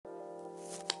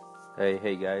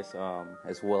Hey guys,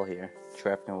 it's Will here,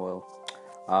 Trapped and Will.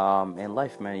 In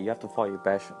life, man, you have to follow your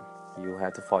passion. You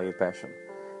have to follow your passion.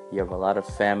 You have a lot of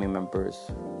family members,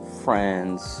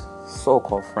 friends,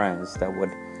 so-called friends that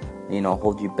would,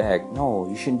 hold you back. No,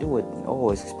 you shouldn't do it. Oh,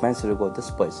 it's expensive to go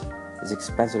this place. It's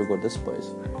expensive to go this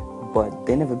place. But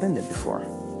they never been there before.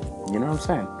 You know what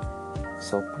I'm saying?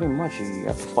 So pretty much, you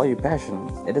have to follow your passion.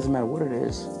 It doesn't matter what it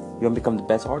is. You want to become the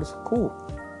best artist? Cool.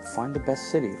 Find the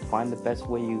best city. Find the best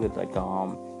way you could they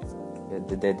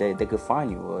could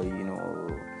find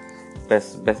you.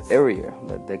 Best area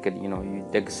that they could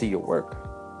they could see your work.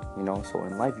 So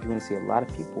in life you're gonna see a lot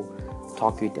of people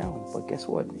talk you down. But guess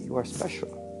what? You are special.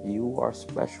 You are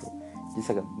special.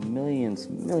 Just like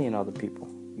million other people.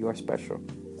 You are special.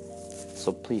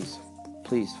 So please,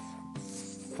 please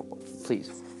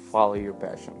follow your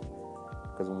passion.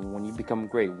 Because when you become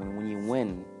great, when you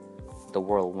win, the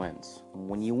world wins.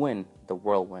 When you win, the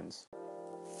world wins.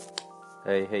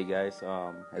 Hey guys,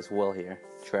 it's Will here,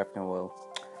 Trapped and Will.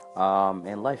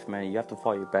 In life, man, you have to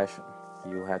follow your passion.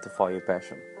 You have to follow your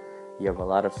passion. You have a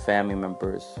lot of family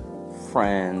members,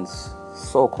 friends,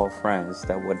 so-called friends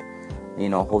that would,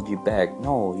 hold you back.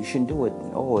 No, you shouldn't do it.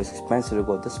 Oh, it's expensive to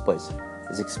go this place.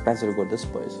 It's expensive to go this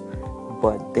place.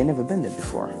 But they never been there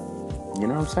before. You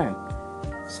know what I'm saying?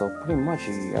 So pretty much,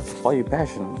 you have to follow your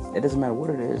passion. It doesn't matter what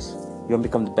it is. You want to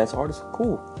become the best artist?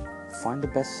 Cool. Find the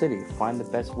best city. Find the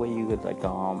best way you could they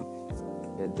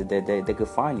could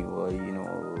find you.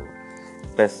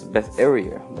 Best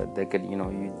area that they could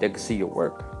they could see your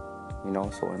work.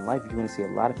 So in life you're gonna see a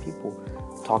lot of people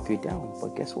talk you down.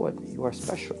 But guess what? You are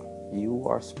special. You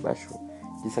are special.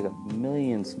 Just like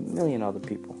million other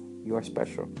people. You are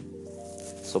special.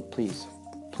 So please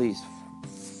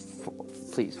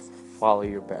follow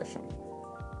your passion.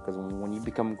 Because when you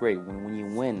become great, when you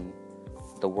win,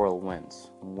 the world wins.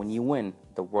 When you win,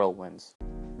 the world wins.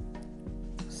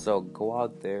 So go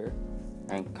out there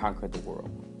and conquer the world.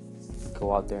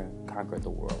 Go out there and conquer the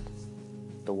world.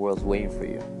 The world's waiting for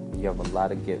you. You have a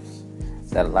lot of gifts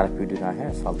that a lot of people do not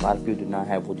have. A lot of people do not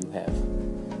have what you have.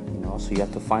 So you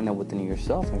have to find that within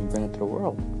yourself and bring it to the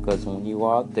world. Because when you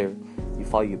are out there, you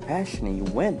follow your passion and you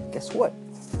win. Guess what?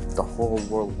 The whole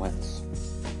world wins.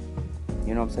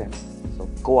 You know what I'm saying? So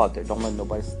go out there. Don't let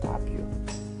nobody stop you.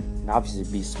 And obviously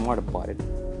be smart about it.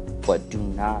 But do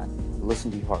not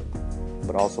listen to your heart.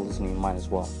 But also listen to your mind as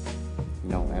well.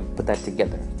 And put that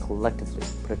together. Collectively,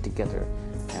 put it together.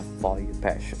 And follow your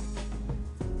passion.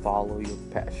 Follow your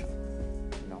passion.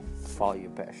 Follow your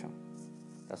passion.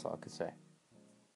 That's all I can say.